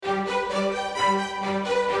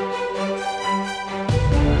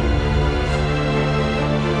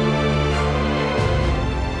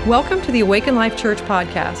Welcome to the Awaken Life Church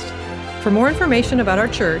podcast. For more information about our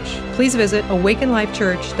church, please visit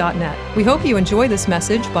awakenlifechurch.net. We hope you enjoy this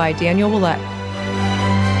message by Daniel Willett.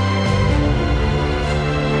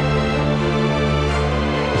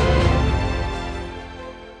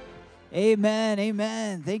 Amen,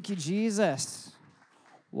 amen. Thank you, Jesus.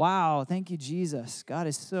 Wow, thank you, Jesus. God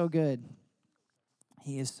is so good.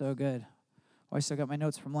 He is so good. Oh, I still got my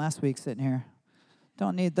notes from last week sitting here.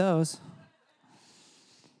 Don't need those.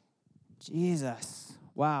 Jesus.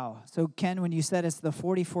 Wow. So, Ken, when you said it's the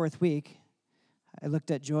 44th week, I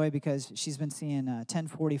looked at Joy because she's been seeing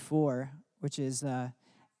 1044, which is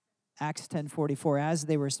Acts 10:44. As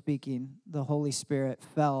they were speaking, the Holy Spirit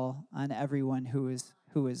fell on everyone who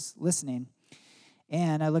was listening.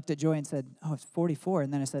 And I looked at Joy and said, oh, it's 44.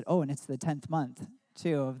 And then I said, oh, and it's the 10th month,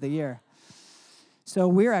 too, of the year. So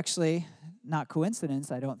we're actually, not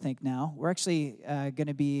coincidence, I don't think now, we're actually going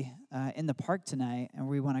to be in the park tonight, and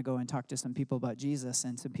we want to go and talk to some people about Jesus,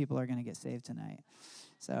 and some people are going to get saved tonight.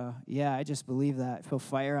 So, yeah, I just believe that. I feel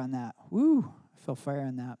fire on that. Woo! I feel fire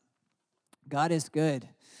on that. God is good.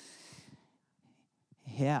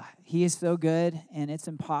 Yeah, He is so good, and it's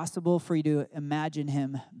impossible for you to imagine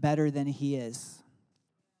Him better than He is.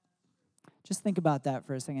 Just think about that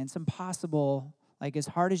for a second. It's impossible, like as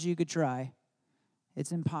hard as you could try,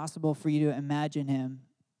 it's impossible for you to imagine Him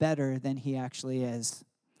better than He actually is.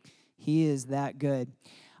 He is that good.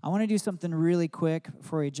 I want to do something really quick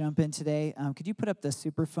before we jump in today. Could you put up the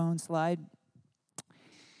superphone slide?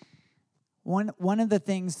 One of the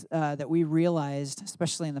things that we realized,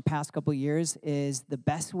 especially in the past couple years, is the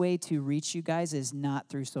best way to reach you guys is not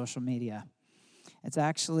through social media. It's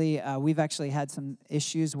actually, we've actually had some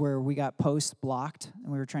issues where we got posts blocked,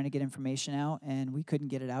 and we were trying to get information out, and we couldn't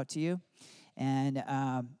get it out to you. And,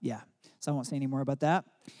 so I won't say any more about that.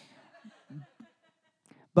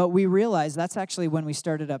 But we realized that's actually when we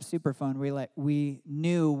started up Superphone. We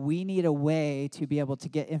knew we need a way to be able to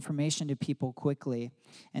get information to people quickly.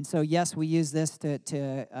 And so, yes, we use this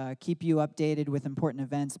to keep you updated with important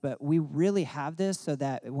events, but we really have this so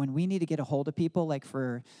that when we need to get a hold of people, like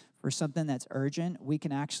for something that's urgent, we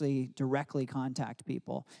can actually directly contact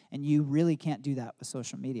people. And you really can't do that with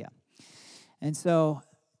social media. And so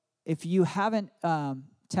if you haven't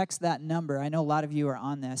text that number, I know a lot of you are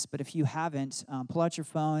on this, but if you haven't, pull out your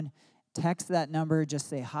phone, text that number, just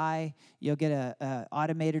say hi. You'll get a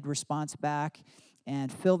automated response back, and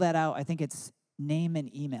fill that out. I think it's name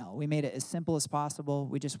and email. We made it as simple as possible.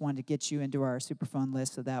 We just wanted to get you into our Superphone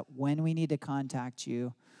list so that when we need to contact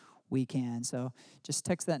you, we can. So just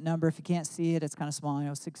text that number. If you can't see it, it's kind of small.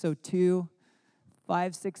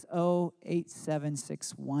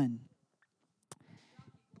 602-560-8761.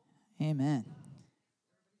 Amen.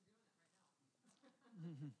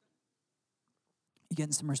 You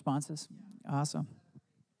getting some responses? Awesome.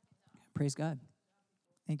 Praise God.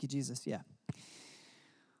 Thank you, Jesus. Yeah.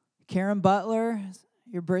 Karen Butler,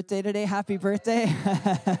 your birthday today. Happy birthday.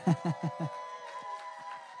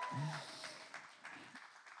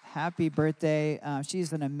 Happy birthday.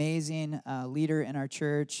 She's an amazing leader in our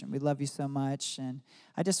church, and we love you so much. And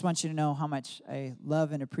I just want you to know how much I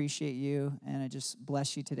love and appreciate you, and I just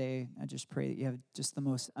bless you today. I just pray that you have just the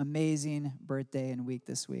most amazing birthday and week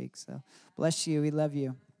this week. So bless you. We love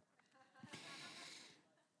you.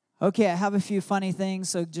 Okay, I have a few funny things,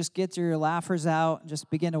 so just get your laughers out and just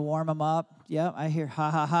begin to warm them up. Yep, I hear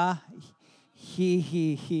ha, ha, ha, he,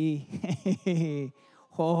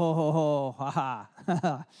 ho, ho, ho, ho, ha, ha.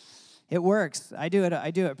 It works. I do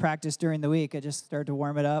it practice during the week. I just start to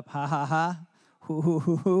warm it up. Ha, ha, ha. Hoo, hoo,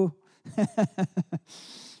 hoo, hoo.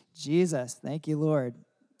 Jesus, thank you, Lord.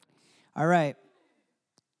 All right.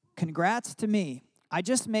 Congrats to me. I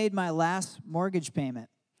just made my last mortgage payment.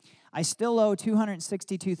 I still owe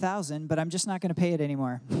 $262,000, but I'm just not going to pay it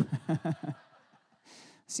anymore.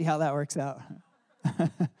 See how that works out.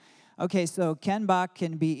 Okay, so Ken Bach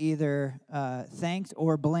can be either thanked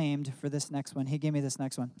or blamed for this next one. He gave me this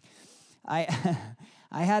next one. I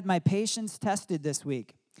had my patience tested this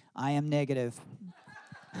week. I am negative.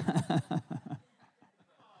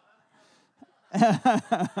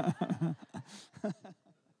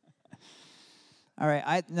 All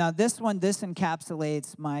right, now this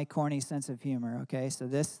encapsulates my corny sense of humor, okay? So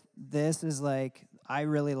this is like, I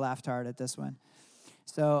really laughed hard at this one.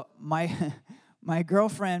 So my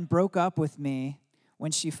girlfriend broke up with me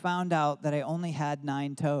when she found out that I only had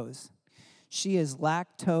 9 toes. She is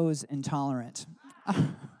lactose intolerant.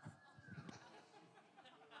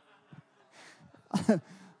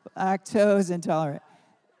 Lactose intolerant.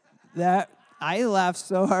 That I laughed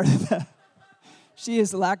so hard at that. She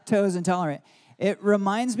is lactose intolerant. It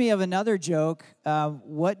reminds me of another joke.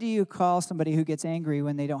 What do you call somebody who gets angry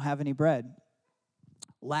when they don't have any bread?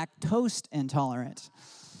 Lactose intolerant.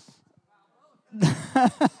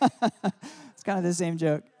 It's kind of the same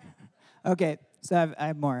joke. Okay, so I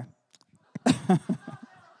have more.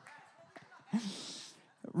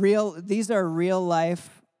 These are real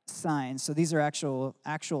life signs. So these are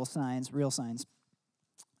actual signs, real signs.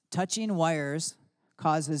 Touching wires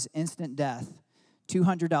causes instant death.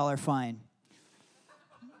 $200 fine.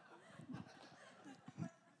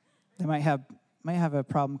 They might have a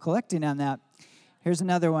problem collecting on that. Here's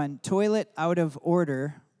another one. Toilet out of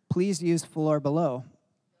order. Please use floor below.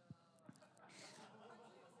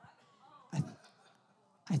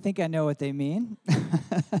 I think I know what they mean.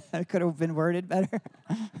 It could have been worded better.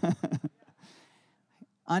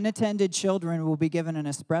 Unattended children will be given an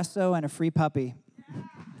espresso and a free puppy.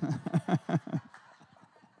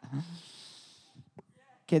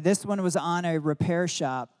 Okay, this one was on a repair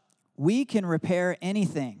shop. We can repair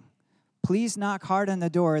anything. Please knock hard on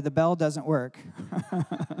the door. The bell doesn't work.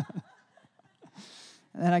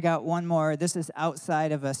 And then I got one more. This is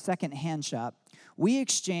outside of a second-hand shop. We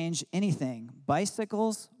exchange anything,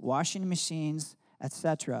 bicycles, washing machines,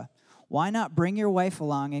 etc. Why not bring your wife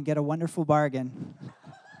along and get a wonderful bargain?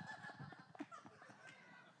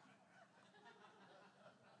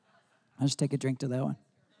 I'll just take a drink to that one.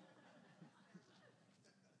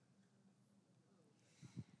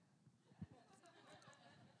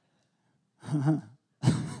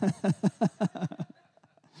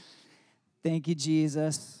 Thank you,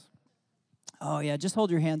 Jesus. Oh, yeah, just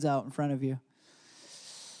hold your hands out in front of you.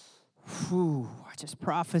 Whew, I just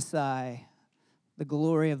prophesy the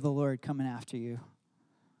glory of the Lord coming after you.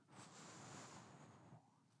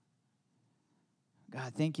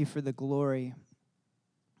 God, thank you for the glory.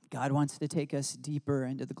 God wants to take us deeper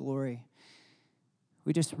into the glory.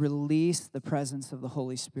 We just release the presence of the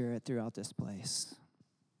Holy Spirit throughout this place.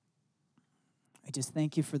 I just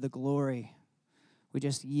thank you for the glory. We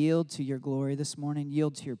just yield to your glory this morning,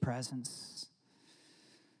 yield to your presence.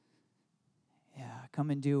 Yeah, come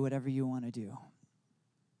and do whatever you want to do.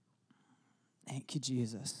 Thank you,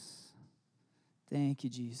 Jesus. Thank you,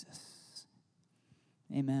 Jesus.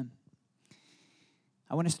 Amen.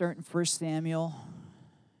 I want to start in 1 Samuel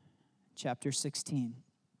chapter 16.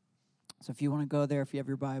 So if you want to go there, if you have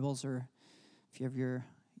your Bibles or if you have your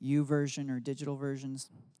YouVersion or digital versions,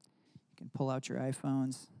 you can pull out your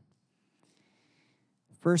iPhones.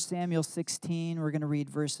 1 Samuel 16, we're going to read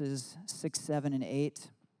verses 6, 7, and 8.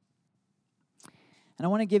 And I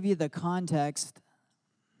want to give you the context.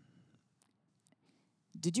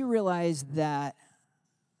 Did you realize that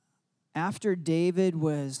after David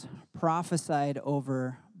was prophesied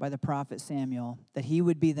over by the prophet Samuel, that he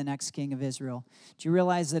would be the next king of Israel, do you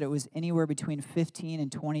realize that it was anywhere between 15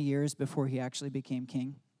 and 20 years before he actually became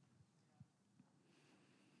king?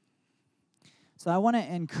 So I want to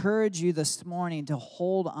encourage you this morning to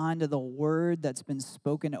hold on to the word that's been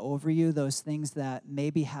spoken over you, those things that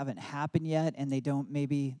maybe haven't happened yet and they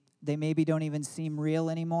maybe don't even seem real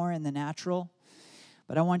anymore in the natural.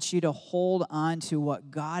 But I want you to hold on to what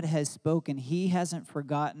God has spoken. He hasn't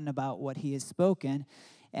forgotten about what he has spoken.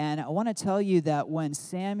 And I want to tell you that when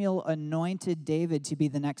Samuel anointed David to be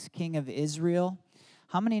the next king of Israel,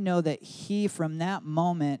 how many know that from that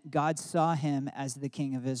moment, God saw him as the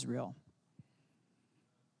king of Israel?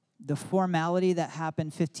 The formality that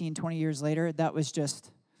happened 15, 20 years later, that was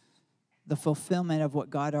just the fulfillment of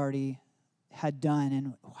what God already had done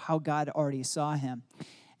and how God already saw him.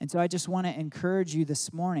 And so I just want to encourage you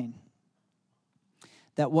this morning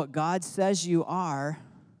that what God says you are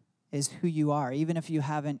is who you are, even if you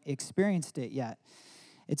haven't experienced it yet.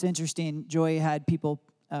 It's interesting, Joy had people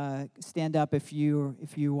stand up if you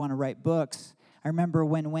want to write books. I remember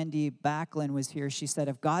when Wendy Backlund was here, she said,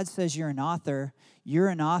 if God says you're an author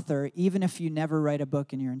even if you never write a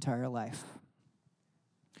book in your entire life.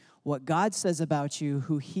 What God says about you,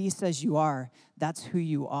 who he says you are, that's who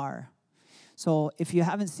you are. So if you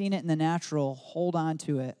haven't seen it in the natural, hold on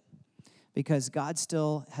to it because God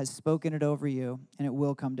still has spoken it over you and it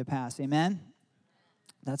will come to pass. Amen?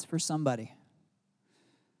 That's for somebody.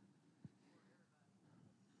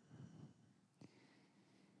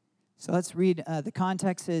 So let's read. The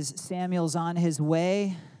context is Samuel's on his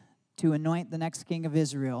way to anoint the next king of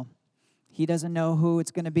Israel. He doesn't know who it's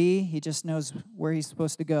going to be. He just knows where he's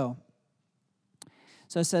supposed to go.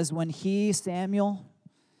 So it says, when Samuel,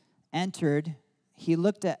 entered, he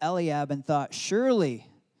looked at Eliab and thought, surely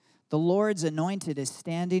the Lord's anointed is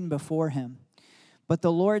standing before him. But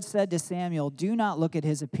the Lord said to Samuel, do not look at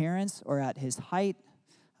his appearance or at his height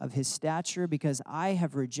of his stature, because I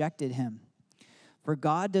have rejected him. For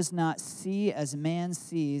God does not see as man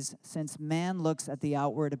sees, since man looks at the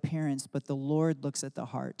outward appearance, but the Lord looks at the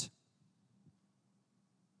heart.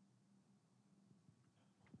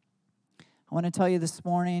 I want to tell you this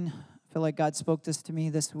morning, I feel like God spoke this to me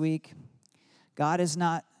this week. God is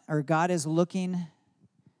looking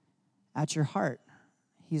at your heart.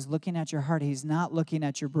 He's looking at your heart. He's not looking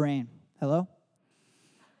at your brain. Hello?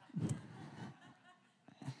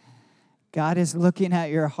 God is looking at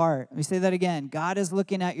your heart. Let me say that again. God is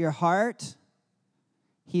looking at your heart.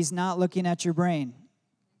 He's not looking at your brain.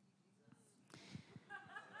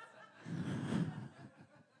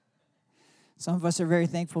 Some of us are very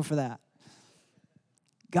thankful for that.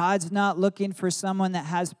 God's not looking for someone that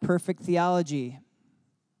has perfect theology.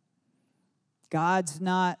 God's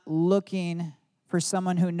not looking for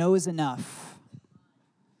someone who knows enough.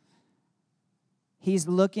 He's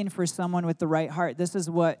looking for someone with the right heart. This is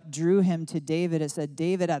what drew him to David. It said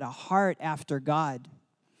David had a heart after God.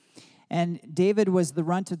 And David was the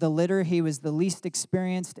runt of the litter. He was the least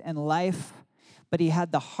experienced in life, but he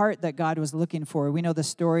had the heart that God was looking for. We know the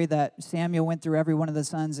story that Samuel went through every one of the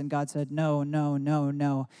sons, and God said, no, no, no,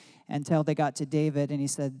 no, until they got to David, and he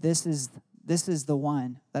said, this is the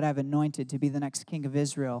one that I've anointed to be the next king of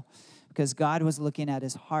Israel, because God was looking at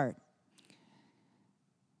his heart.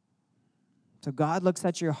 So God looks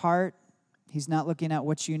at your heart. He's not looking at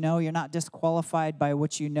what you know. You're not disqualified by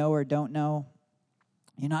what you know or don't know.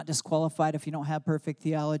 You're not disqualified if you don't have perfect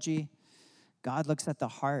theology. God looks at the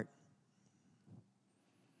heart.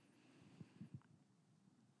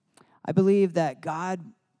 I believe that God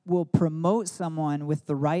will promote someone with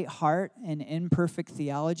the right heart and imperfect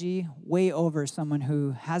theology way over someone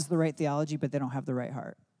who has the right theology, but they don't have the right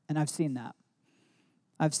heart. And I've seen that.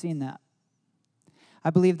 I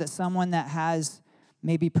believe that someone that has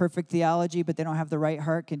maybe perfect theology, but they don't have the right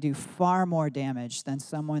heart, can do far more damage than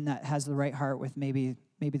someone that has the right heart with maybe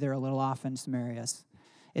they're a little off in some areas.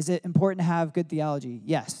 Is it important to have good theology?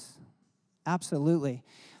 Yes, absolutely.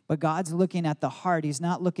 But God's looking at the heart. He's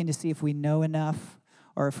not looking to see if we know enough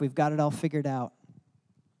or if we've got it all figured out.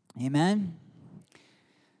 Amen?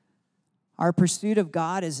 Our pursuit of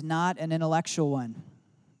God is not an intellectual one.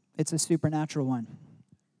 It's a supernatural one.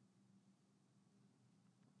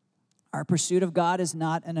 Our pursuit of God is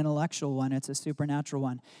not an intellectual one. It's a supernatural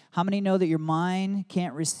one. How many know that your mind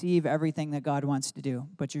can't receive everything that God wants to do,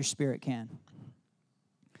 but your spirit can?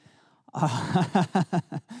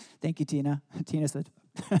 Thank you, Tina. Tina said,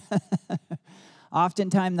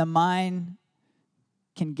 oftentimes the mind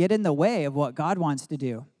can get in the way of what God wants to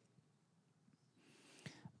do.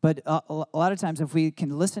 But a lot of times if we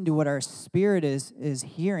can listen to what our spirit is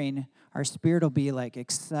hearing, our spirit will be like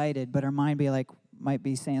excited, but our mind might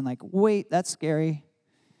be saying like, wait, that's scary.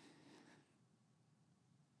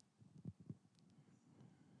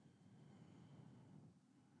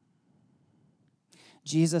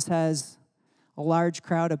 Jesus has a large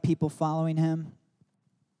crowd of people following him.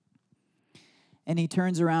 And he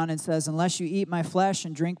turns around and says, unless you eat my flesh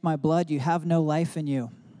and drink my blood, you have no life in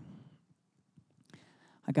you.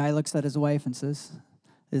 A guy looks at his wife and says,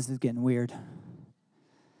 this is getting weird.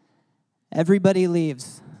 Everybody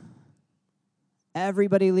leaves.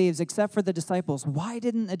 Everybody leaves except for the disciples. Why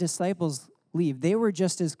didn't the disciples leave? They were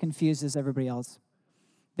just as confused as everybody else.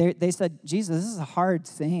 They said, Jesus, this is a hard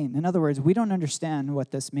saying. In other words, we don't understand what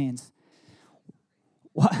this means.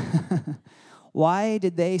 Why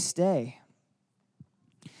did they stay?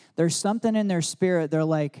 There's something in their spirit. They're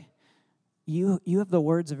like, you have the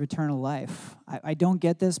words of eternal life. I don't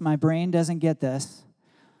get this. My brain doesn't get this.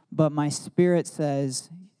 But my spirit says,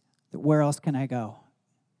 where else can I go?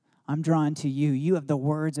 I'm drawn to you. You have the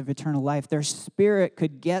words of eternal life. Their spirit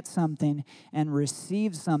could get something and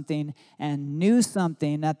receive something and knew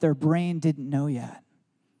something that their brain didn't know yet.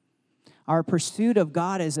 Our pursuit of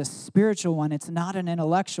God is a spiritual one. It's not an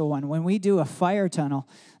intellectual one. When we do a fire tunnel,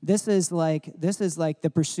 this is like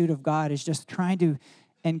the pursuit of God is just trying to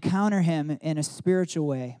encounter him in a spiritual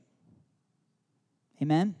way.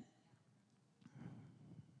 Amen?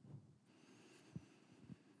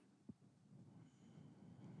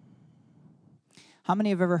 How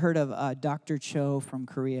many have ever heard of Dr. Cho from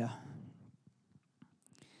Korea?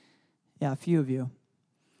 Yeah, a few of you.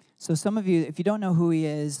 So some of you, if you don't know who he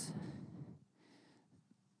is,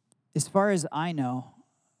 as far as I know,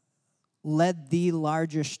 led the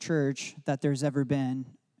largest church that there's ever been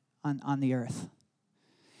on the earth.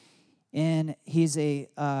 And he's a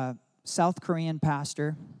South Korean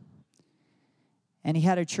pastor. And he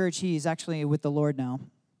had a church. He's actually with the Lord now.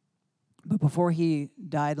 But before he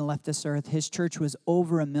died and left this earth, his church was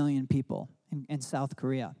over 1 million people in South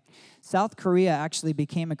Korea. South Korea actually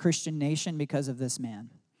became a Christian nation because of this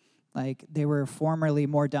man. Like they were formerly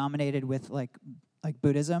more dominated with like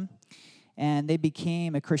Buddhism. And they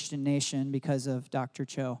became a Christian nation because of Dr.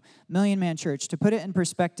 Cho. Million Man Church. To put it in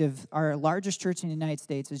perspective, our largest church in the United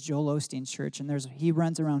States is Joel Osteen's church, and he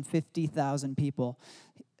runs around 50,000 people.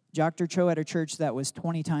 Dr. Cho had a church that was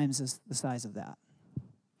 20 times the size of that.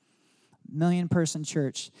 Million-person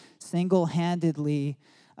church. Single-handedly,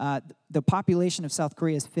 the population of South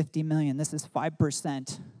Korea is 50 million. This is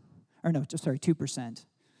 5%. 2%.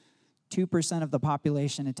 2% of the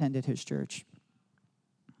population attended his church.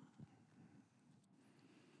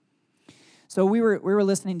 So we were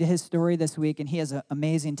listening to his story this week, and he has an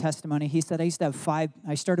amazing testimony. He said, I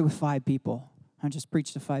started with 5 people. I just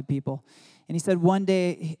preached to 5 people. And he said, one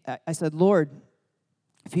day, I said, Lord,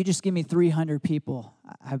 if you just give me 300 people,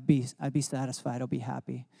 I'd be satisfied. I'll be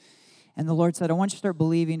happy. And the Lord said, I want you to start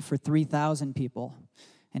believing for 3,000 people.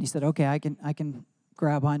 And he said, okay, I can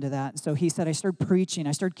grab onto that. And so he said, I started preaching.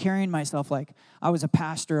 I started carrying myself like I was a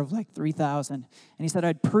pastor of like 3,000. And he said,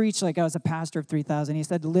 I'd preach like I was a pastor of 3,000. He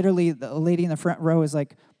said, literally, the lady in the front row is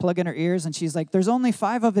like plugging her ears, and she's like, there's only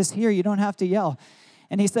 5 of us here. You don't have to yell.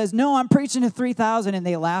 And he says, no, I'm preaching to 3,000. And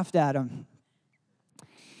they laughed at him.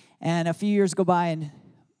 And a few years go by, and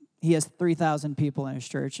he has 3,000 people in his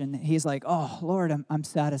church. And he's like, oh, Lord, I'm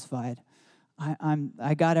satisfied.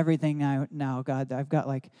 I got everything now, God. I've got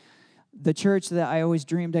like the church that I always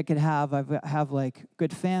dreamed I could have. I have like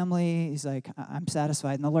good family. He's like, I'm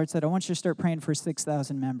satisfied. And the Lord said, I want you to start praying for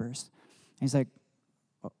 6,000 members. And he's like,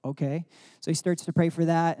 okay. So he starts to pray for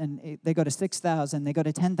that, and they go to 6,000. They go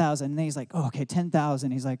to 10,000. And then he's like, oh, okay,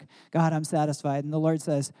 10,000. He's like, God, I'm satisfied. And the Lord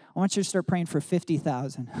says, I want you to start praying for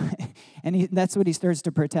 50,000. And that's what he starts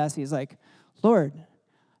to protest. He's like, Lord,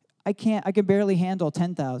 I can barely handle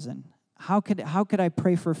 10,000. How could I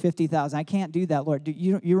pray for 50,000? I can't do that, Lord.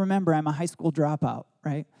 You remember I'm a high school dropout,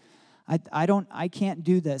 right? I can't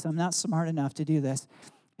do this. I'm not smart enough to do this.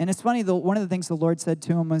 And it's funny, one of the things the Lord said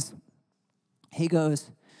to him was, he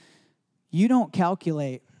goes, you don't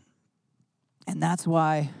calculate, and that's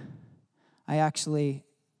why I'm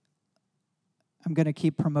going to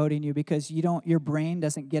keep promoting you, because your brain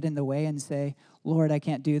doesn't get in the way and say, Lord, I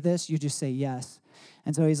can't do this. You just say yes.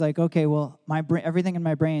 And so he's like, okay, well, everything in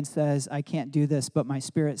my brain says I can't do this, but my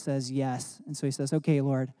spirit says yes. And so he says, okay,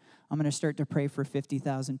 Lord, I'm going to start to pray for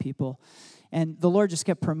 50,000 people. And the Lord just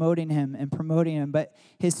kept promoting him, but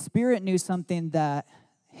his spirit knew something that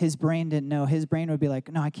his brain didn't know. His brain would be like,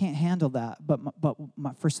 no, I can't handle that.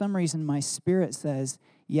 But for some reason, my spirit says,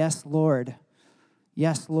 yes, Lord.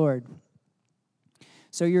 Yes, Lord.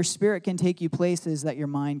 So your spirit can take you places that your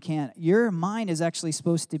mind can't. Your mind is actually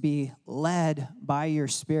supposed to be led by your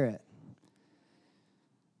spirit.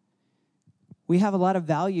 We have a lot of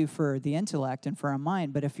value for the intellect and for our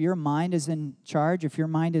mind, but if your mind is in charge, if your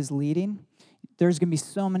mind is leading, there's going to be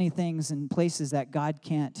so many things and places that God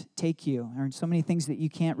can't take you, or so many things that you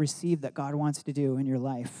can't receive that God wants to do in your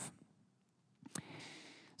life.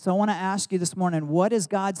 So I want to ask you this morning, what is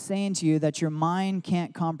God saying to you that your mind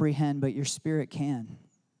can't comprehend, but your spirit can?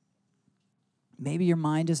 Maybe your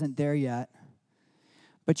mind isn't there yet,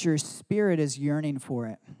 but your spirit is yearning for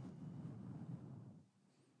it.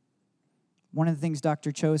 One of the things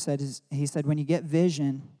Dr. Cho said is, he said, when you get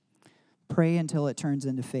vision, pray until it turns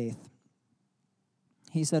into faith.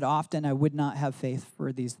 He said, often I would not have faith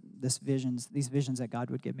for these visions that God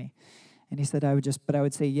would give me. And he said, I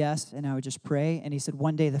would say yes, and I would just pray. And he said,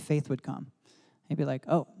 one day the faith would come. He'd be like,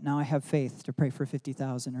 oh, now I have faith to pray for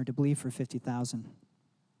 50,000 or to believe for 50,000.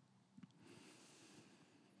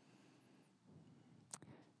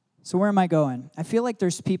 So where am I going? I feel like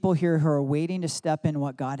there's people here who are waiting to step in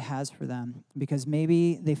what God has for them because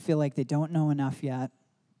maybe they feel like they don't know enough yet.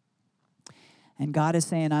 And God is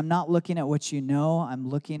saying, I'm not looking at what you know, I'm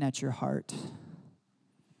looking at your heart.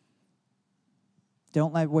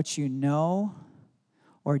 Don't let what you know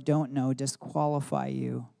or don't know disqualify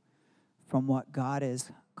you from what God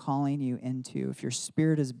is calling you into. If your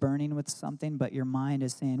spirit is burning with something, but your mind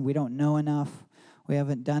is saying, we don't know enough, we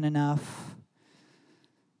haven't done enough,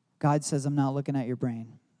 God says, I'm not looking at your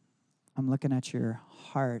brain. I'm looking at your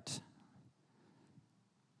heart.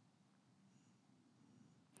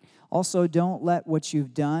 Also, don't let what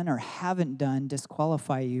you've done or haven't done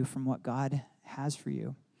disqualify you from what God has for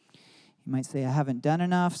you. You might say, I haven't done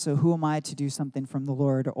enough, so who am I to do something from the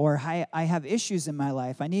Lord? Or I have issues in my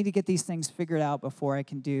life. I need to get these things figured out before I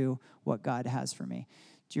can do what God has for me.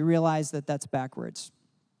 Do you realize that that's backwards?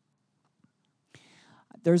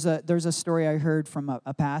 There's a story I heard from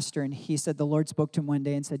a pastor, and he said the Lord spoke to him one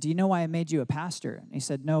day and said, do you know why I made you a pastor? And he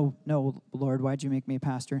said, no, Lord, why'd you make me a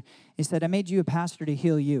pastor? He said, I made you a pastor to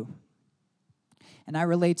heal you. And I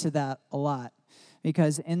relate to that a lot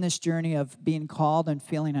Because in this journey of being called and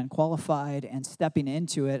feeling unqualified and stepping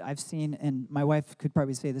into it, I've seen, and my wife could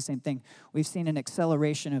probably say the same thing, we've seen an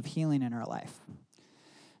acceleration of healing in our life.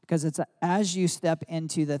 Because it's as you step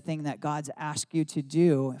into the thing that God's asked you to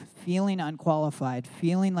do, feeling unqualified,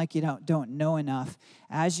 feeling like you don't know enough,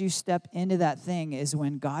 as you step into that thing is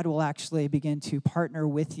when God will actually begin to partner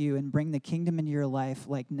with you and bring the kingdom into your life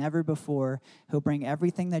like never before. He'll bring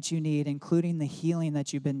everything that you need, including the healing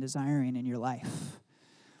that you've been desiring in your life.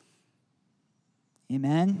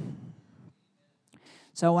 Amen?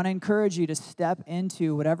 So I want to encourage you to step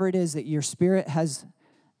into whatever it is that your spirit has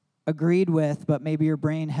agreed with, but maybe your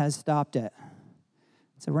brain has stopped it.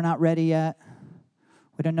 So we're not ready yet.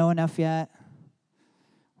 We don't know enough yet.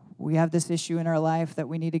 We have this issue in our life that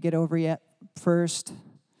we need to get over yet first.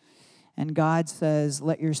 And God says,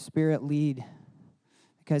 let your spirit lead.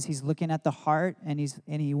 Because he's looking at the heart and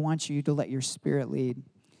he wants you to let your spirit lead.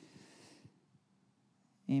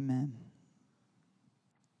 Amen.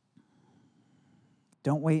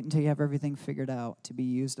 Don't wait until you have everything figured out to be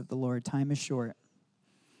used of the Lord. Time is short.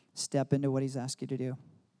 Step into what he's asked you to do.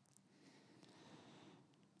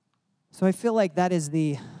 So I feel like that is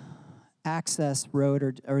the access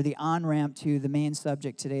road or the on-ramp to the main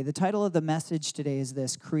subject today. The title of the message today is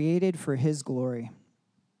this: Created for His Glory.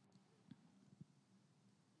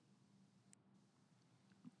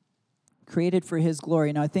 Created for His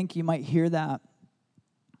glory. Now I think you might hear that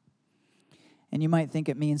and you might think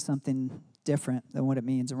it means something different than what it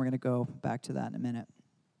means, and we're going to go back to that in a minute.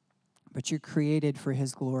 But you're created for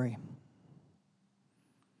His glory.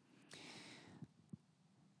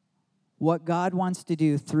 What God wants to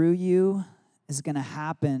do through you is going to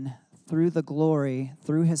happen through the glory,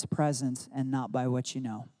 through His presence, and not by what you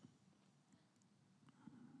know.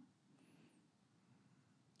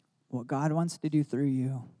 What God wants to do through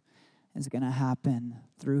you is going to happen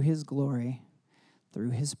through His glory, through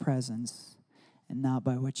His presence, and not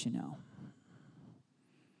by what you know.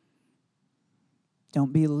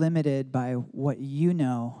 Don't be limited by what you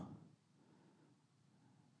know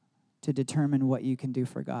to determine what you can do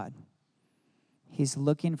for God. He's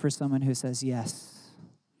looking for someone who says yes.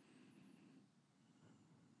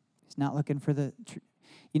 He's not looking for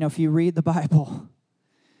if you read the Bible,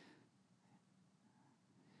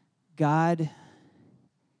 God,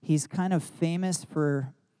 He's kind of famous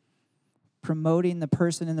for promoting the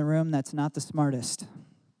person in the room that's not the smartest,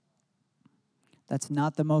 that's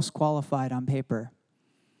not the most qualified on paper.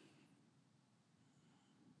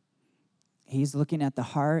 He's looking at the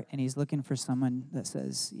heart, and He's looking for someone that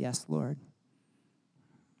says, yes, Lord,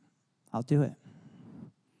 I'll do it.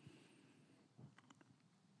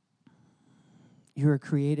 You are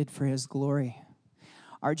created for His glory.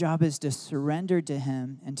 Our job is to surrender to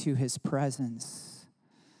Him and to His presence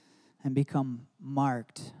and become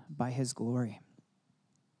marked by His glory.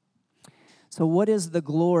 So what is the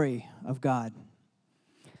glory of God?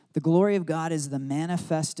 The glory of God is the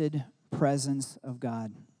manifested presence of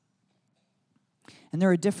God. And there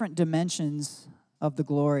are different dimensions of the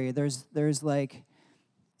glory. There's like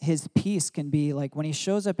His peace can be like when He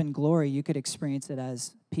shows up in glory, you could experience it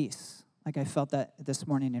as peace. Like I felt that this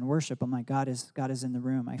morning in worship. I'm like, God is in the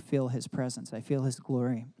room. I feel His presence. I feel His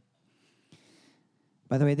glory.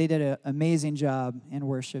 By the way, they did an amazing job in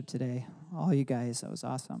worship today. All you guys, that was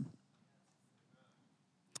awesome.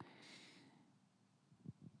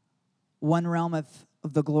 One realm of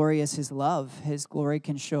the glory is His love. His glory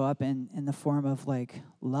can show up in the form of like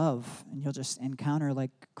love. And you'll just encounter,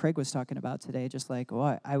 like Craig was talking about today, just like,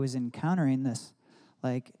 oh, I was encountering this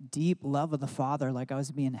like deep love of the Father, like I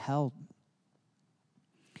was being held.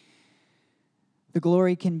 The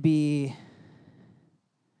glory can be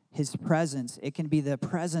His presence. It can be the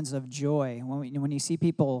presence of joy. When you see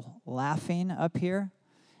people laughing up here,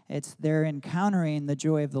 they're encountering the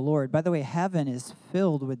joy of the Lord. By the way, heaven is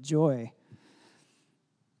filled with joy.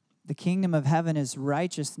 The kingdom of heaven is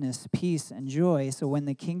righteousness, peace, and joy. So when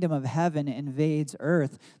the kingdom of heaven invades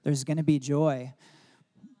earth, there's going to be joy.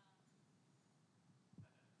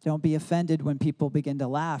 Don't be offended when people begin to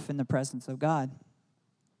laugh in the presence of God.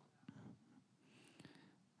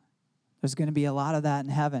 There's going to be a lot of that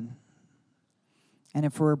in heaven. And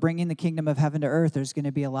if we're bringing the kingdom of heaven to earth, there's going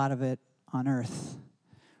to be a lot of it on earth.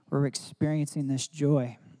 We're experiencing this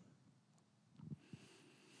joy.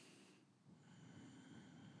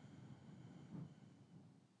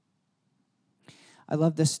 I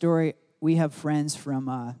love this story. We have friends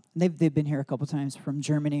from, they've been here a couple times, from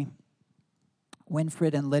Germany,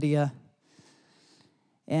 Winfred and Lydia.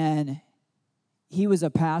 And he was a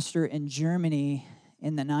pastor in Germany,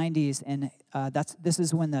 in the 90s, and this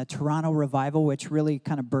is when the Toronto Revival, which really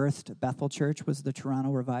kind of birthed Bethel Church, was the Toronto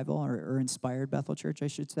Revival, or inspired Bethel Church, I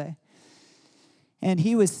should say. And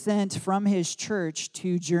he was sent from his church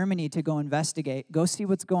to Germany to go investigate, go see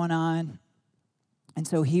what's going on. And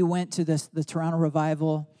so he went to the Toronto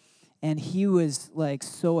Revival, and he was like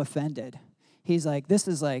so offended. He's like, this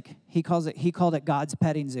is like, he called it God's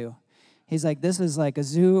petting zoo. He's like, this is like a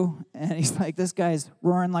zoo, and he's like, this guy's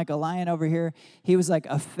roaring like a lion over here. He was like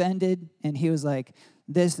offended, and he was like,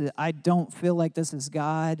 I don't feel like this is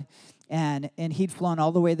God. And he'd flown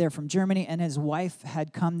all the way there from Germany, and his wife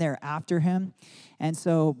had come there after him. And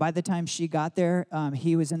so by the time she got there,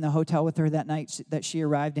 he was in the hotel with her that night that she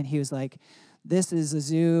arrived, and he was like, this is a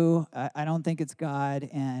zoo. I don't think it's God.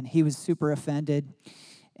 And he was super offended.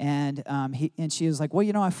 And she was like,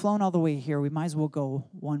 well, I've flown all the way here. We might as well go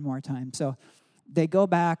one more time. So they go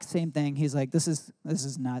back, same thing. He's like, this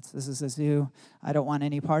is nuts. This is a zoo. I don't want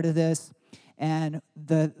any part of this. And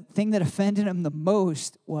the thing that offended him the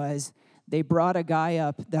most was they brought a guy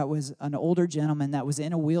up that was an older gentleman that was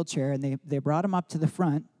in a wheelchair, and they brought him up to the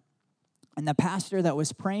front. And the pastor that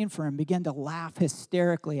was praying for him began to laugh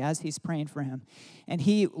hysterically as he's praying for him. And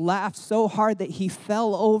he laughed so hard that he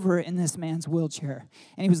fell over in this man's wheelchair.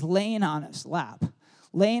 And he was laying on his lap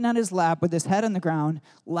with his head on the ground,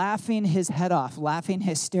 laughing his head off, laughing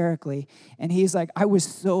hysterically. And he's like, I was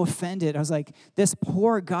so offended. I was like, this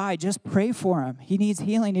poor guy, just pray for him. He needs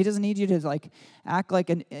healing. He doesn't need you to like act like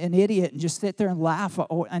an idiot and just sit there and laugh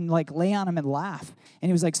and like lay on him and laugh. And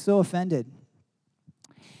he was like so offended.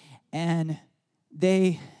 And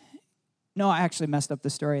I actually messed up the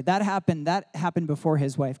story. That happened before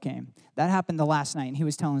his wife came. That happened the last night, and he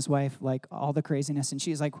was telling his wife, like, all the craziness, and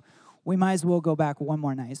she's like, we might as well go back one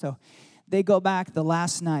more night. So they go back the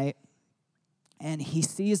last night, and he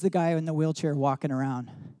sees the guy in the wheelchair walking around.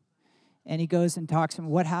 And he goes and talks to him.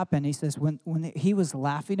 What happened? He says, when he was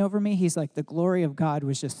laughing over me, he's like, the glory of God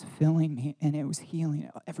was just filling me, and it was healing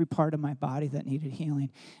every part of my body that needed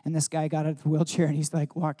healing. And this guy got out of the wheelchair, and he's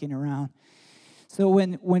like walking around. So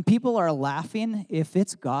when people are laughing, if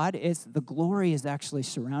it's God, the glory is actually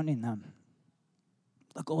surrounding them.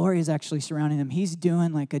 The glory is actually surrounding them. He's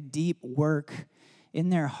doing like a deep work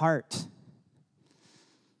in their heart.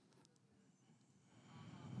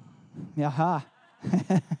 Yaha.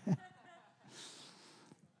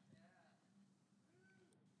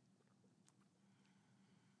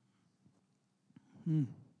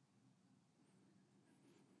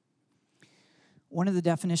 One of the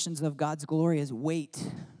definitions of God's glory is weight.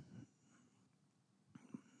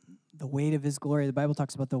 The weight of his glory. The Bible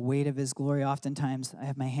talks about the weight of his glory. Oftentimes, I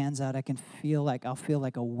have my hands out. I'll feel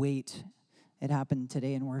like a weight. It happened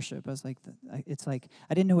today in worship. I was like, it's like,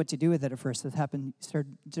 I didn't know what to do with it at first. It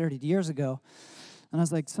started years ago. And I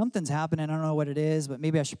was like, something's happening. I don't know what it is, but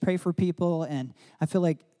maybe I should pray for people. And I feel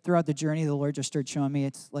like throughout the journey, the Lord just started showing me,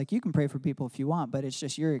 it's like, you can pray for people if you want, but it's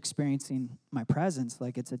just you're experiencing my presence.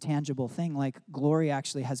 Like, it's a tangible thing. Like, glory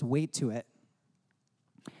actually has weight to it.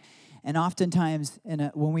 And oftentimes,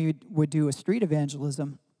 when we would do a street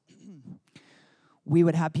evangelism, we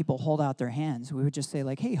would have people hold out their hands. We would just say,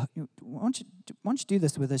 like, hey, why don't you do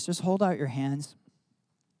this with us? Just hold out your hands.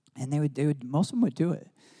 And they would most of them would do it.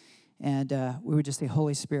 And we would just say,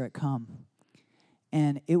 Holy Spirit, come.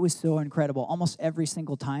 And it was so incredible. Almost every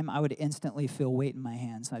single time, I would instantly feel weight in my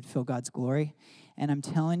hands. I'd feel God's glory. And I'm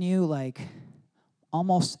telling you, like,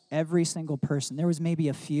 almost every single person, there was maybe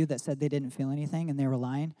a few that said they didn't feel anything and they were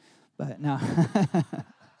lying. But no.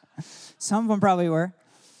 Some of them probably were.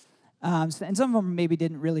 And some of them maybe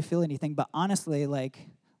didn't really feel anything. But honestly, like,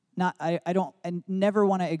 I never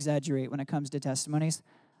want to exaggerate when it comes to testimonies.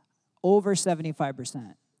 Over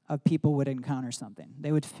 75% of people would encounter something.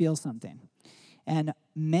 They would feel something. And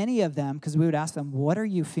many of them, because we would ask them, what are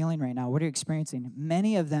you feeling right now? What are you experiencing?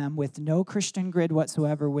 Many of them, with no Christian grid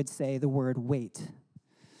whatsoever, would say the word weight.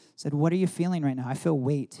 Said, what are you feeling right now? I feel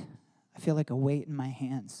weight. I feel like a weight in my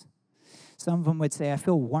hands. Some of them would say, I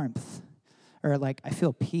feel warmth. Or like, I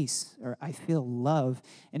feel peace. Or I feel love.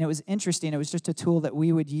 And it was interesting. It was just a tool that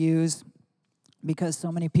we would use because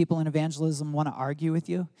so many people in evangelism want to argue with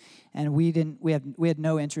you, and we had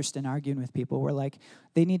no interest in arguing with people. We're like,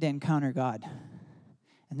 they need to encounter God,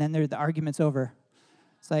 and then the argument's over.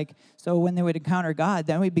 It's like, so when they would encounter God,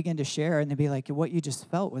 then we begin to share, and they'd be like, what you just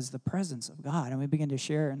felt was the presence of God, and we begin to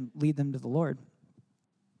share and lead them to the Lord.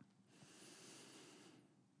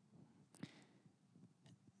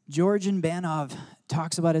 Georgian Banov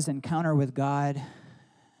talks about his encounter with God,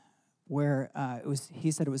 where he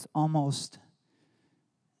said it was almost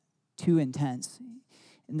too intense.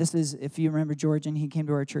 And this is, if you remember Georgian, he came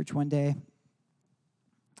to our church one day.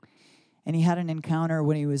 And he had an encounter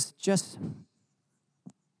when he was just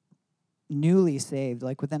newly saved,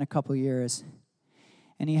 like within a couple years.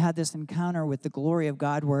 And he had this encounter with the glory of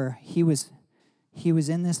God where he was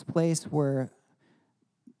in this place where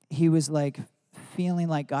he was like feeling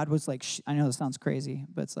like God was like, I know this sounds crazy,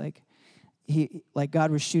 but it's like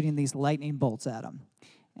God was shooting these lightning bolts at him.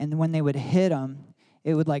 And when they would hit him,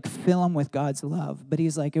 it would like fill him with God's love. But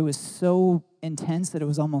he's like, it was so intense that it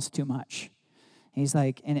was almost too much. He's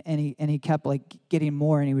like, and he kept like getting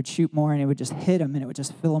more, and he would shoot more, and it would just hit him, and it would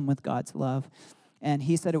just fill him with God's love. And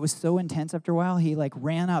he said it was so intense after a while, he like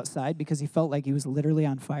ran outside because he felt like he was literally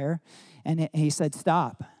on fire. And he said,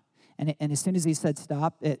 stop. And as soon as he said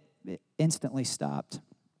stop, it instantly stopped.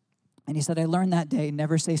 And he said, I learned that day,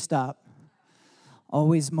 never say stop.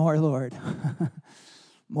 Always more, Lord.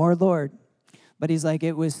 More, Lord. But he's like,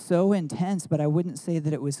 it was so intense, but I wouldn't say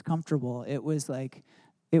that it was comfortable. It was like,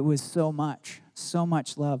 it was so much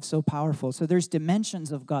love, so powerful. So there's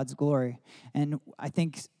dimensions of God's glory. And I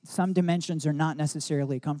think some dimensions are not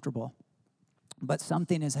necessarily comfortable. But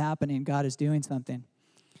something is happening. God is doing something.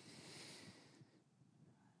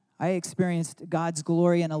 I experienced God's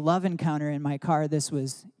glory in a love encounter in my car. This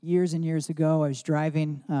was years and years ago. I was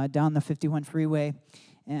driving down the 51 freeway,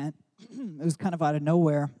 and it was kind of out of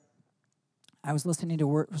nowhere. I was listening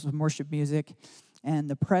to some worship music, and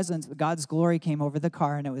the presence, God's glory came over the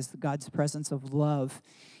car, and it was God's presence of love.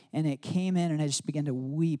 And it came in, and I just began to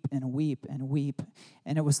weep and weep and weep.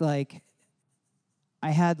 And it was like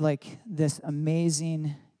I had like this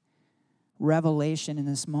amazing revelation in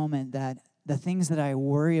this moment that the things that I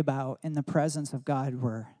worry about in the presence of God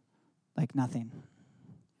were like nothing.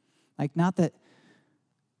 Like, not that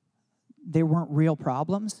they weren't real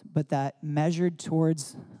problems, but that measured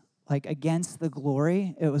towards, like, against the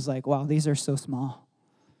glory, it was like, wow, these are so small.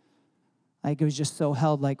 Like, it was just so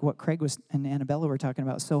held, like what Craig was and Annabella were talking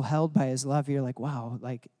about, so held by his love. You're like, wow,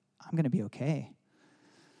 like, I'm going to be okay.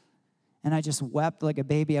 And I just wept like a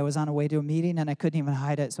baby. I was on a way to a meeting, and I couldn't even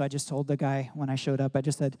hide it. So I just told the guy when I showed up, I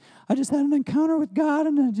just said, I just had an encounter with God,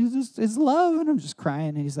 and just His love. And I'm just crying.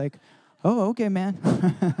 And he's like, oh, okay, man.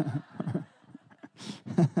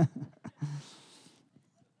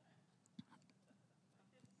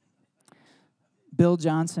 Bill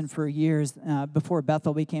Johnson, for years, before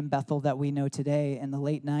Bethel became Bethel that we know today, in the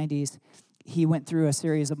late 90s, he went through a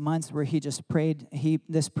series of months where he just prayed.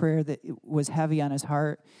 This prayer that was heavy on his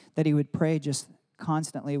heart, that he would pray just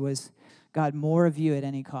constantly, was, God, more of you at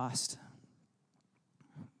any cost.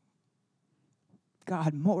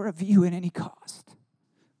 God, more of you at any cost.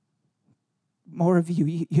 More of you.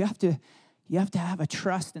 You have to have a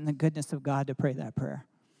trust in the goodness of God to pray that prayer.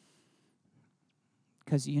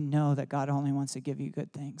 Because you know that God only wants to give you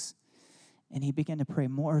good things. And he began to pray,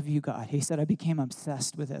 more of you, God. He said, I became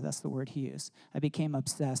obsessed with it. That's the word he used. I became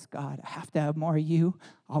obsessed. God, I have to have more of you.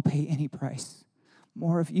 I'll pay any price.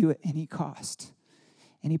 More of you at any cost.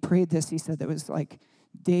 And he prayed this. He said that was like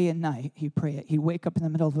day and night. He'd pray it. He'd wake up in the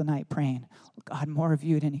middle of the night praying, God, more of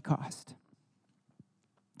you at any cost.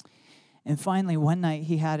 And finally, one night,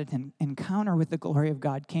 he had an encounter with the glory of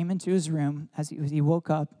God, came into his room. As he woke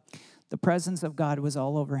up, the presence of God was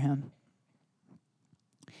all over him.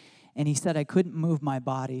 And he said, I couldn't move my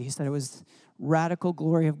body. He said it was radical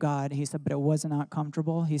glory of God. He said, but it was not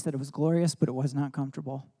comfortable. He said it was glorious, but it was not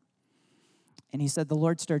comfortable. And he said the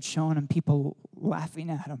Lord started showing him people laughing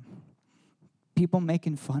at him, people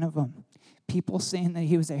making fun of him, people saying that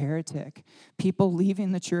he was a heretic, people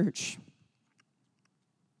leaving the church.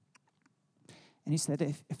 And he said,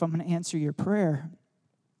 if I'm going to answer your prayer,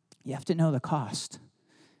 you have to know the cost.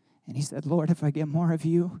 And he said, Lord, if I get more of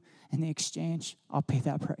you in the exchange, I'll pay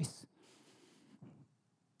that price.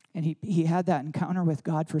 And he had that encounter with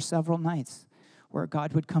God for several nights where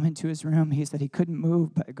God would come into his room. He said he couldn't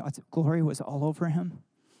move, but God's glory was all over him.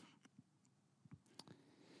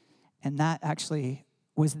 And that actually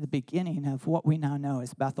was the beginning of what we now know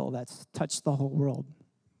as Bethel, that's touched the whole world.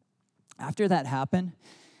 After that happened,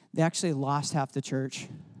 they actually lost half the church.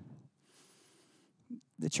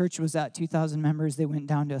 The church was at 2,000 members. They went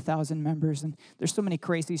down to 1,000 members. And there's so many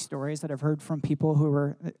crazy stories that I've heard from people who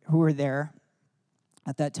were there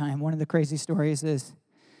at that time. One of the crazy stories is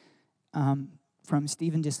from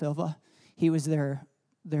Stephen De Silva. He was their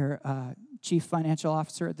chief financial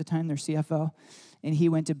officer at the time, their CFO. And he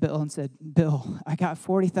went to Bill and said, Bill, I got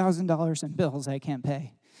 $40,000 in bills I can't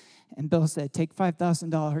pay. And Bill said, take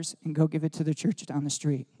 $5,000 and go give it to the church down the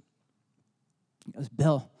street. He goes,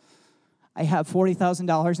 Bill, I have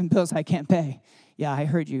 $40,000 in bills I can't pay. Yeah, I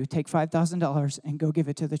heard you. Take $5,000 and go give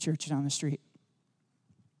it to the church down the street.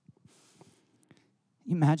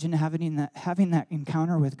 Imagine having that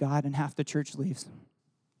encounter with God and half the church leaves.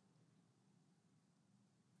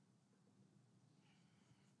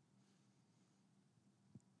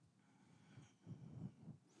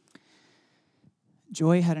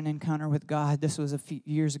 Joy had an encounter with God. This was a few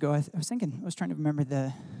years ago. I was trying to remember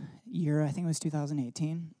the year. I think it was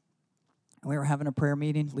 2018. We were having a prayer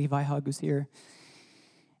meeting. Levi Hugg was here.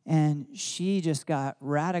 And she just got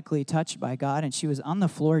radically touched by God, and she was on the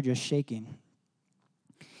floor just shaking.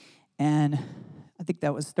 And I think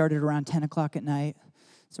that was started around 10 o'clock at night.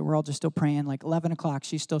 So we're all just still praying. Like 11 o'clock,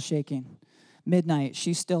 she's still shaking. Midnight,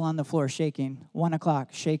 she's still on the floor shaking. 1 o'clock,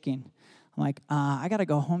 shaking. I'm like, I got to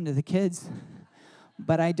go home to the kids.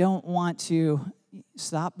 But I don't want to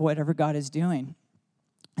stop whatever God is doing.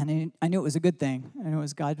 And I knew it was a good thing. I knew it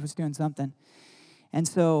was God was doing something. And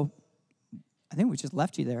so I think we just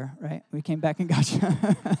left you there, right? We came back and got you.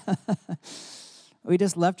 We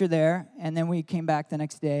just left her there, and then we came back the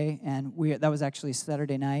next day, and that was actually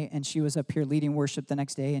Saturday night, and she was up here leading worship the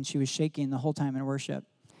next day, and she was shaking the whole time in worship.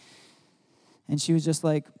 And she was just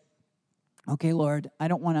like, okay, Lord, I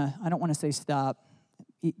don't want to say stop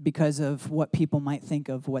because of what people might think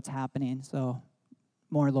of what's happening. So,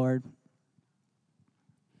 more, Lord.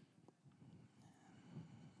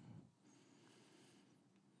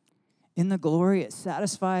 In the glory, it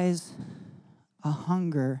satisfies a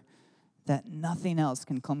hunger that nothing else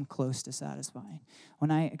can come close to satisfying.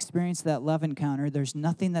 When I experienced that love encounter, there's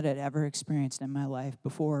nothing that I'd ever experienced in my life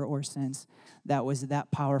before or since that was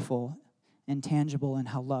that powerful and tangible in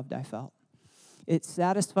how loved I felt. It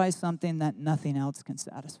satisfies something that nothing else can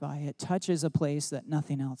satisfy. It touches a place that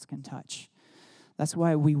nothing else can touch. That's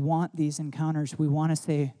why we want these encounters. We want to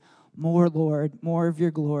say, more, Lord, more of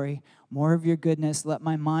your glory, more of your goodness. Let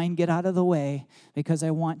my mind get out of the way because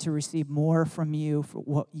I want to receive more from you for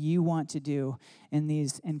what you want to do in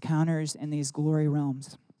these encounters in these glory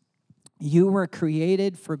realms. You were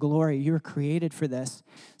created for glory. You were created for this.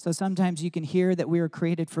 So sometimes you can hear that we were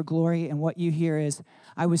created for glory, and what you hear is,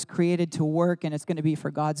 I was created to work, and it's going to be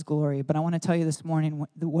for God's glory. But I want to tell you this morning,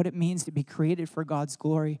 what it means to be created for God's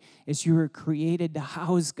glory is you were created to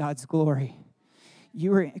house God's glory.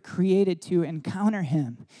 You were created to encounter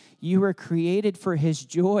him. You were created for his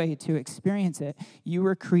joy, to experience it. You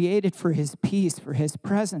were created for his peace, for his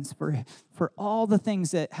presence, for all the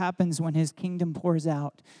things that happens when his kingdom pours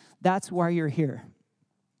out. That's why you're here.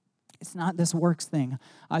 It's not this works thing.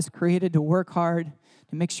 I was created to work hard,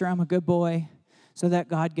 to make sure I'm a good boy, so that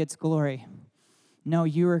God gets glory. No,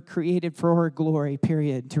 you were created for glory,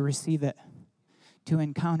 period, to receive it, to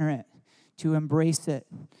encounter it, to embrace it,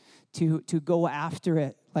 to go after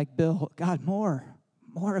it. Like Bill, God, more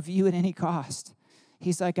of you at any cost.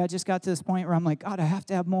 He's like, I just got to this point where I'm like, God, I have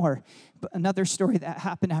to have more. But another story that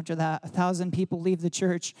happened after that, 1,000 people leave the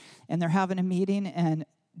church, and they're having a meeting, and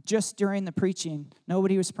just during the preaching,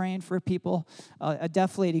 nobody was praying for people. A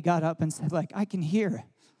deaf lady got up and said, like, I can hear.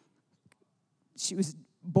 She was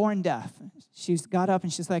born deaf. She's got up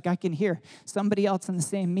and she's like, I can hear. Somebody else in the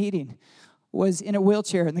same meeting was in a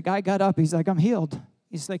wheelchair, and the guy got up. He's like, I'm healed.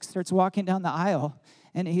 He's like, starts walking down the aisle,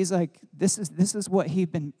 and he's like, this is what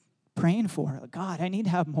he'd been praying for. God, I need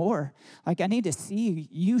to have more. Like, I need to see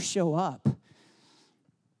you show up.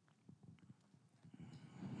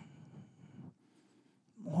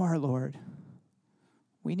 More, Lord.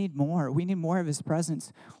 We need more. We need more of his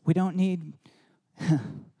presence. We don't need,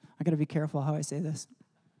 I got to be careful how I say this.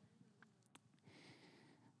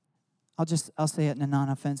 I'll say it in a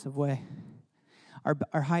non-offensive way.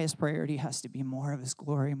 Our highest priority has to be more of his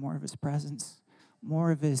glory, more of his presence,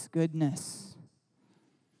 more of his goodness.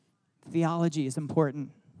 Theology is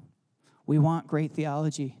important. We want great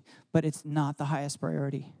theology, but it's not the highest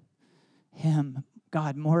priority. Him,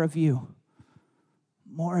 God, more of you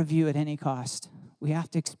at any cost. We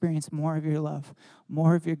have to experience more of your love,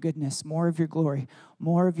 more of your goodness, more of your glory,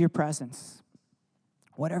 more of your presence,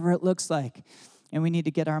 whatever it looks like. And we need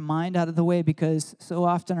to get our mind out of the way, because so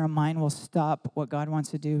often our mind will stop what God wants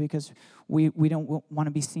to do because we don't want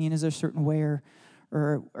to be seen as a certain way or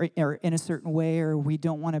in a certain way, or we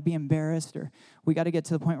don't want to be embarrassed, or we got to get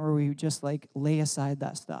to the point where we just like lay aside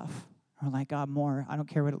that stuff. Or like, God, more. I don't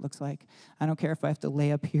care what it looks like. I don't care if I have to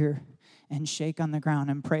lay up here and shake on the ground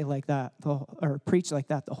and pray like that or preach like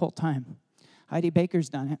that the whole time. Heidi Baker's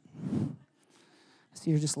done it.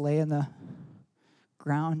 So you're just laying the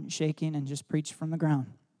ground, shaking, and just preach from the ground.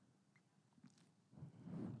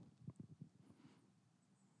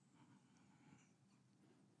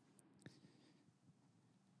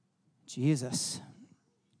 Jesus.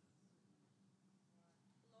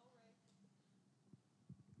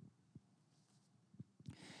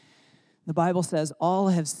 The Bible says, all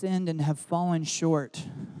have sinned and have fallen short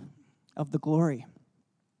of the glory.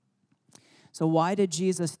 So why did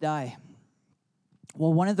Jesus die?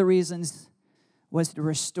 Well, one of the reasons was to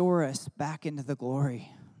restore us back into the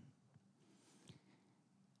glory.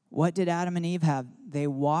 What did Adam and Eve have? They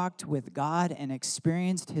walked with God and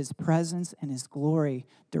experienced his presence and his glory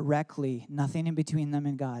directly, nothing in between them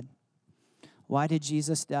and God. Why did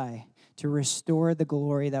Jesus die? To restore the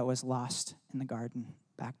glory that was lost in the garden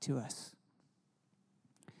back to us.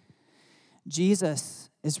 Jesus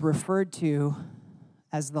is referred to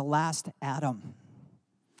as the last Adam.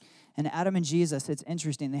 And Adam and Jesus, it's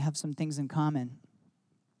interesting, they have some things in common.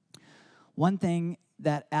 One thing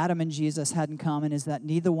that Adam and Jesus had in common is that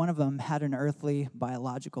neither one of them had an earthly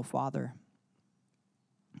biological father.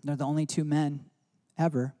 They're the only two men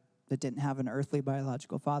ever that didn't have an earthly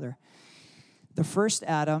biological father. The first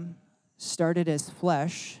Adam started as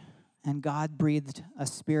flesh, and God breathed a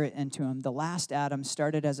spirit into him. The last Adam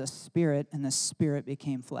started as a spirit, and the spirit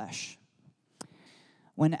became flesh.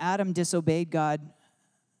 When Adam disobeyed God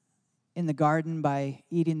in the garden by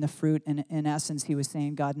eating the fruit, and in essence, he was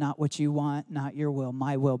saying, God, not what you want, not your will,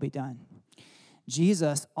 my will be done.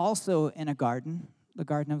 Jesus, also in a garden, the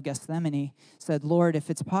Garden of Gethsemane, said, Lord, if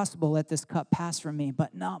it's possible, let this cup pass from me,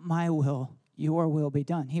 but not my will, your will be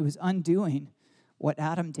done. He was undoing what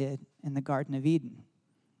Adam did in the Garden of Eden.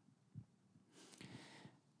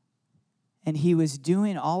 And he was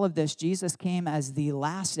doing all of this. Jesus came as the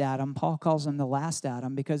last Adam. Paul calls him the last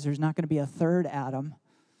Adam because there's not going to be a third Adam.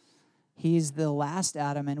 He's the last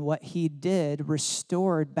Adam, and what he did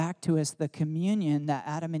restored back to us the communion that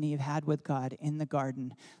Adam and Eve had with God in the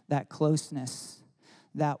garden, that closeness,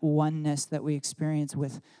 that oneness that we experience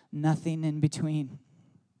with nothing in between.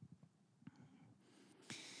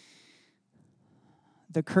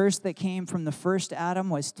 The curse that came from the first Adam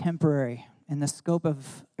was temporary. In the scope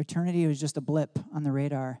of eternity, it was just a blip on the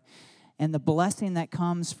radar. And the blessing that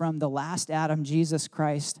comes from the last Adam, Jesus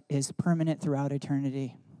Christ, is permanent throughout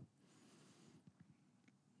eternity.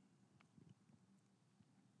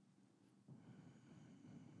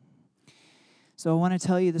 So I want to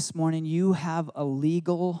tell you this morning, you have a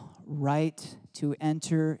legal right to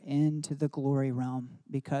enter into the glory realm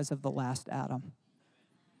because of the last Adam.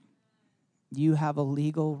 You have a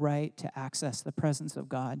legal right to access the presence of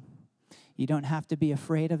God. You don't have to be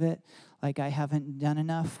afraid of it, like I haven't done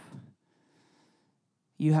enough.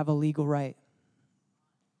 You have a legal right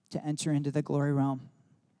to enter into the glory realm.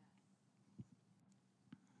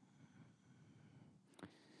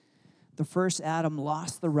 The first Adam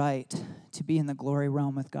lost the right to be in the glory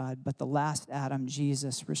realm with God, but the last Adam,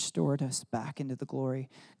 Jesus, restored us back into the glory.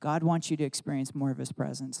 God wants you to experience more of his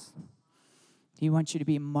presence. He wants you to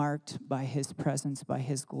be marked by his presence, by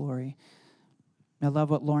his glory. I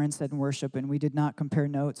love what Lauren said in worship, and we did not compare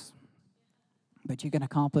notes, but you can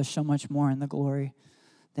accomplish so much more in the glory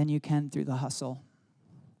than you can through the hustle.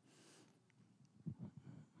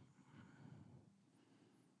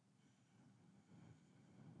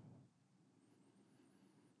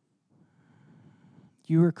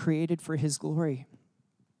 You were created for his glory,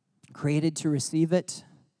 created to receive it,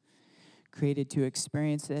 created to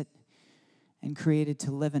experience it, and created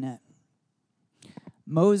to live in it.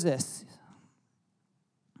 Moses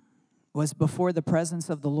was before the presence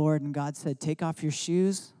of the Lord, and God said, take off your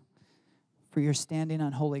shoes, for you're standing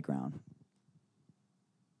on holy ground.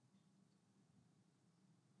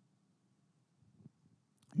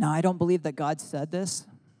 Now, I don't believe that God said this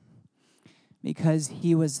because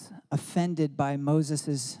he was offended by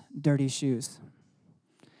Moses' dirty shoes.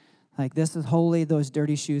 Like, this is holy, those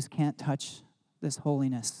dirty shoes can't touch this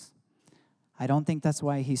holiness. I don't think that's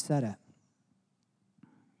why he said it.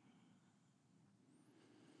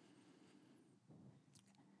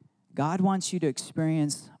 God wants you to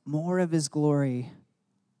experience more of his glory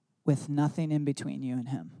with nothing in between you and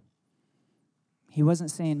him. He wasn't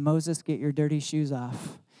saying, Moses, get your dirty shoes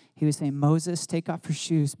off. He was saying, Moses, take off your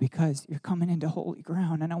shoes because you're coming into holy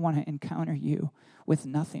ground and I want to encounter you with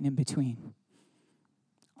nothing in between.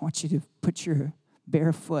 I want you to put your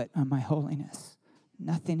bare foot on my holiness.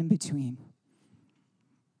 Nothing in between.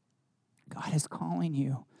 God is calling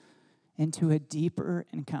you into a deeper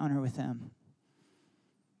encounter with him.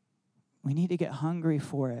 We need to get hungry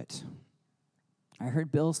for it. I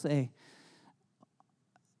heard Bill say,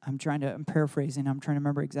 I'm paraphrasing, I'm trying to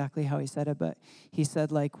remember exactly how he said it, but he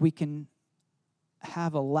said, like, we can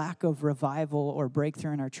have a lack of revival or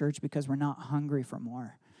breakthrough in our church because we're not hungry for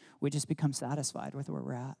more. We just become satisfied with where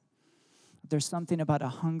we're at. There's something about a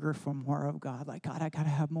hunger for more of God. Like, God, I got to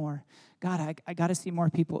have more. God, I got to see more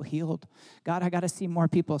people healed. God, I got to see more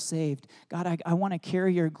people saved. God, I want to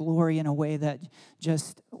carry your glory in a way that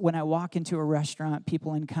just when I walk into a restaurant,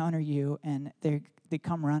 people encounter you and they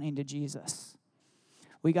come running to Jesus.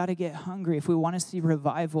 We got to get hungry. If we want to see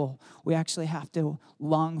revival, we actually have to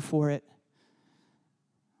long for it.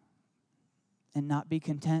 and not be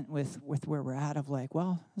content with where we're at of like,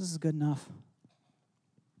 well, this is good enough.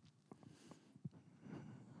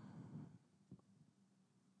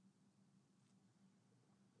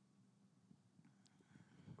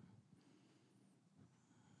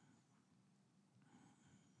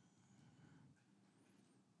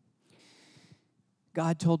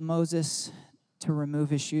 God told Moses to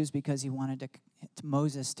remove his shoes because he wanted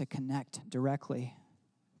Moses to connect directly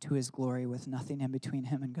to his glory with nothing in between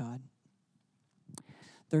him and God.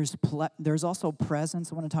 There's also presence.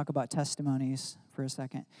 I want to talk about testimonies for a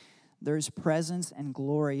second. There's presence and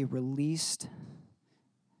glory released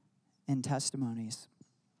in testimonies.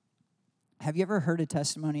 Have you ever heard a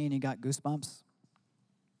testimony and you got goosebumps?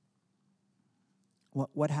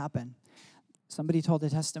 What happened? Somebody told a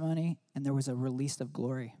testimony and there was a release of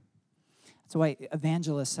glory. That's why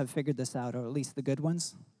evangelists have figured this out, or at least the good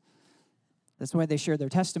ones. That's why they share their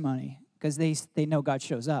testimony, because they know God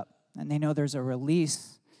shows up and they know there's a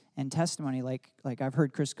release and testimony. Like I've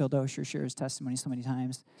heard Chris Kildosher share his testimony so many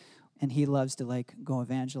times, and he loves to go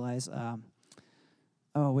evangelize.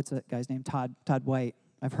 What's that guy's name? Todd White.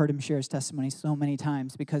 I've heard him share his testimony so many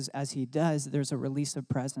times because as he does, there's a release of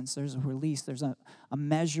presence. There's a release. There's a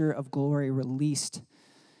measure of glory released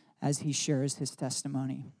as he shares his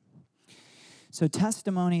testimony. So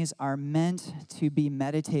testimonies are meant to be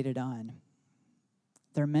meditated on.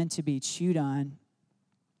 They're meant to be chewed on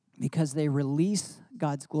because they release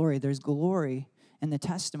God's glory. There's glory in the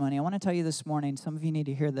testimony. I want to tell you this morning, some of you need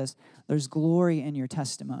to hear this. There's glory in your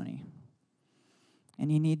testimony,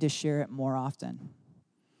 and you need to share it more often.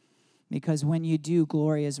 Because when you do,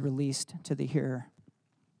 glory is released to the hearer.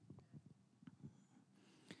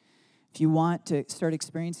 If you want to start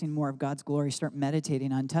experiencing more of God's glory, start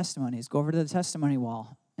meditating on testimonies. Go over to the testimony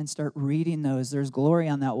wall and start reading those. There's glory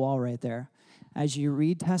on that wall right there. As you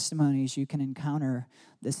read testimonies, you can encounter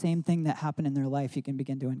the same thing that happened in their life. You can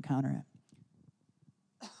begin to encounter it.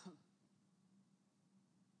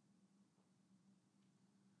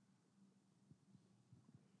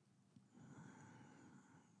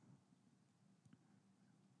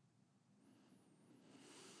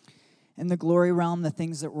 In the glory realm, the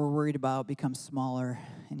things that we're worried about become smaller,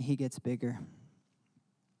 and he gets bigger.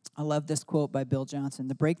 I love this quote by Bill Johnson.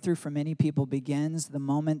 The breakthrough for many people begins the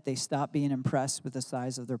moment they stop being impressed with the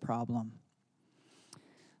size of their problem.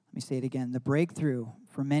 Let me say it again. The breakthrough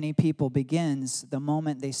for many people begins the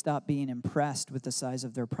moment they stop being impressed with the size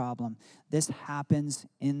of their problem. This happens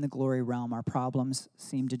in the glory realm. Our problems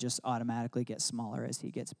seem to just automatically get smaller as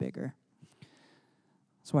he gets bigger.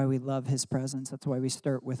 That's why we love his presence. That's why we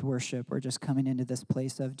start with worship. We're just coming into this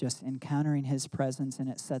place of just encountering his presence, and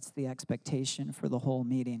it sets the expectation for the whole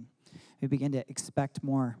meeting. We begin to expect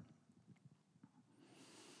more.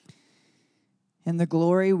 In the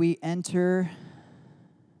glory, we enter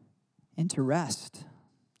into rest.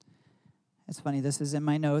 It's funny, this is in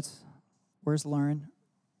my notes. Where's Lauren?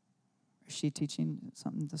 Is she teaching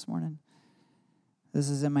something this morning? This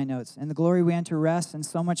is in my notes. In the glory, we enter rest, and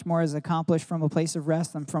so much more is accomplished from a place of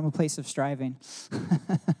rest than from a place of striving.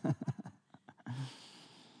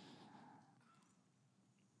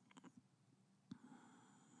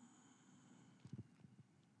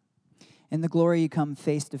 In the glory, you come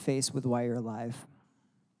face to face with why you're alive.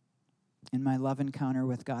 In my love encounter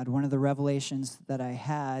with God, one of the revelations that I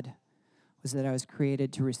had was that I was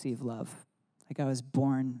created to receive love. Like I was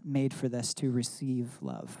born, made for this, to receive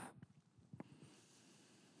love.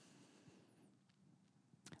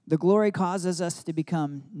 The glory causes us to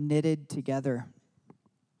become knitted together.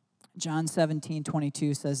 John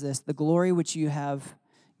 17:22 says this, the glory which you have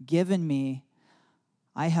given me,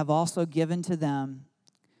 I have also given to them,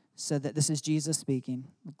 so that, this is Jesus speaking,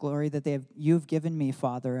 the glory that you've given me,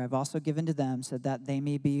 Father, I've also given to them, so that they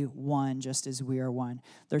may be one just as we are one.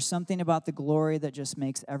 There's something about the glory that just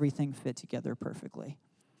makes everything fit together perfectly.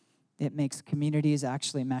 It makes communities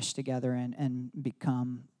actually mesh together and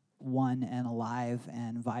become one and alive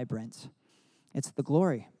and vibrant. It's the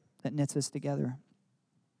glory that knits us together.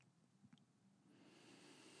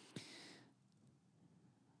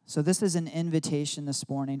 So this is an invitation this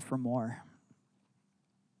morning for more.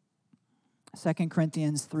 2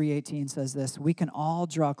 Corinthians 3:18 says this, we can all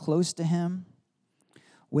draw close to him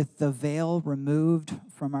with the veil removed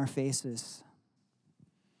from our faces.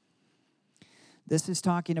 This is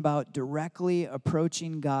talking about directly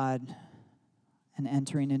approaching God and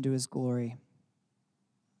entering into his glory.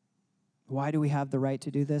 Why do we have the right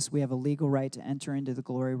to do this? We have a legal right to enter into the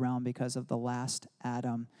glory realm because of the last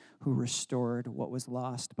Adam who restored what was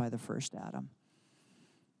lost by the first Adam.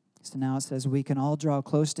 So now it says we can all draw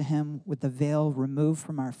close to him with the veil removed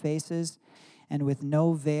from our faces. and with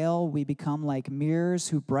no veil we become like mirrors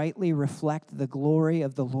who brightly reflect the glory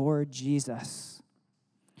of the Lord Jesus.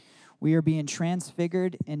 We are being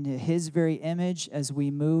transfigured into his very image as we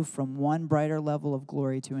move from one brighter level of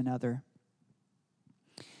glory to another.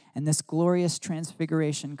 And this glorious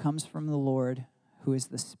transfiguration comes from the Lord, who is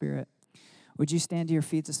the Spirit. Would you stand to your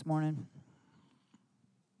feet this morning?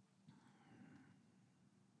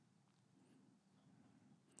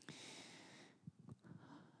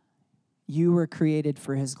 You were created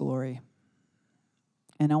for his glory.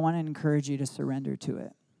 And I want to encourage you to surrender to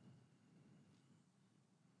it.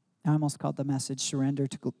 I almost called the message surrender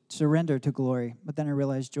to glory, but then I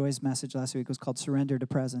realized Joy's message last week was called surrender to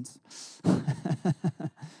presence.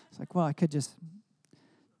 It's like, well, I could just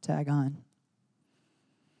tag on.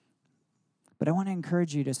 But I want to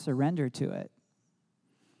encourage you to surrender to it.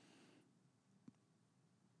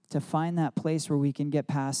 To find that place where we can get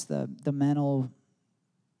past the mental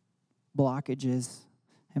blockages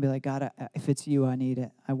and be like, God, if it's you, I need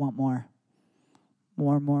it. I want more.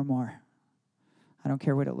 More. I don't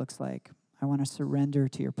care what it looks like. I want to surrender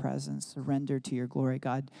to your presence, surrender to your glory.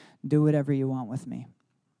 God, do whatever you want with me.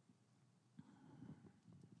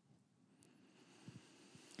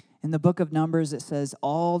 In the book of Numbers, it says,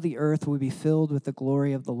 all the earth will be filled with the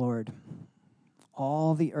glory of the Lord.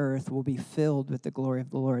 All the earth will be filled with the glory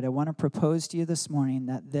of the Lord. I want to propose to you this morning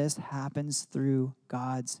that this happens through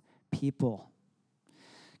God's people.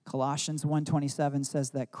 Colossians 1:27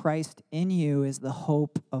 says that Christ in you is the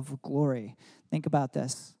hope of glory. Think about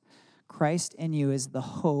this. Christ in you is the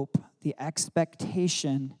hope, the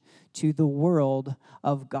expectation to the world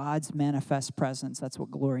of God's manifest presence. That's what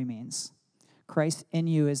glory means. Christ in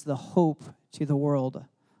you is the hope to the world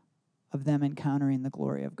of them encountering the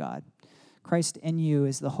glory of God. Christ in you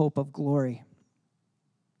is the hope of glory.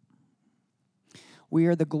 We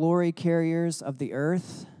are the glory carriers of the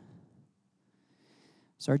earth.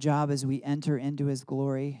 So our job is we enter into his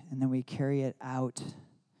glory and then we carry it out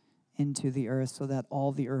into the earth so that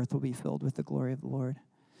all the earth will be filled with the glory of the Lord.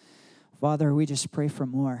 Father, we just pray for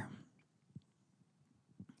more.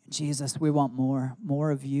 Jesus, we want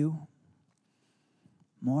more of you,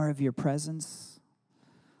 more of your presence,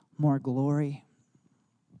 more glory.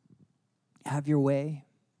 Have your way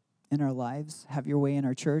in our lives. Have your way in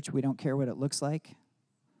our church. We don't care what it looks like.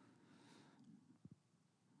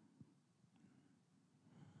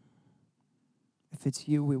 If it's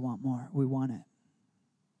you, we want more. We want it.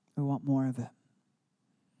 We want more of it.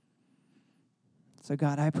 So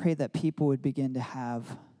God, I pray that people would begin to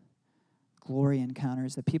have glory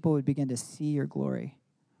encounters, that people would begin to see your glory.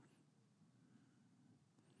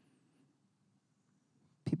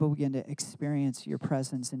 People begin to experience your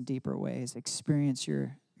presence in deeper ways, experience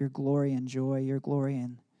your glory and joy, your glory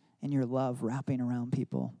and your love wrapping around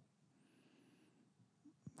people.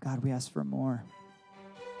 God, we ask for more.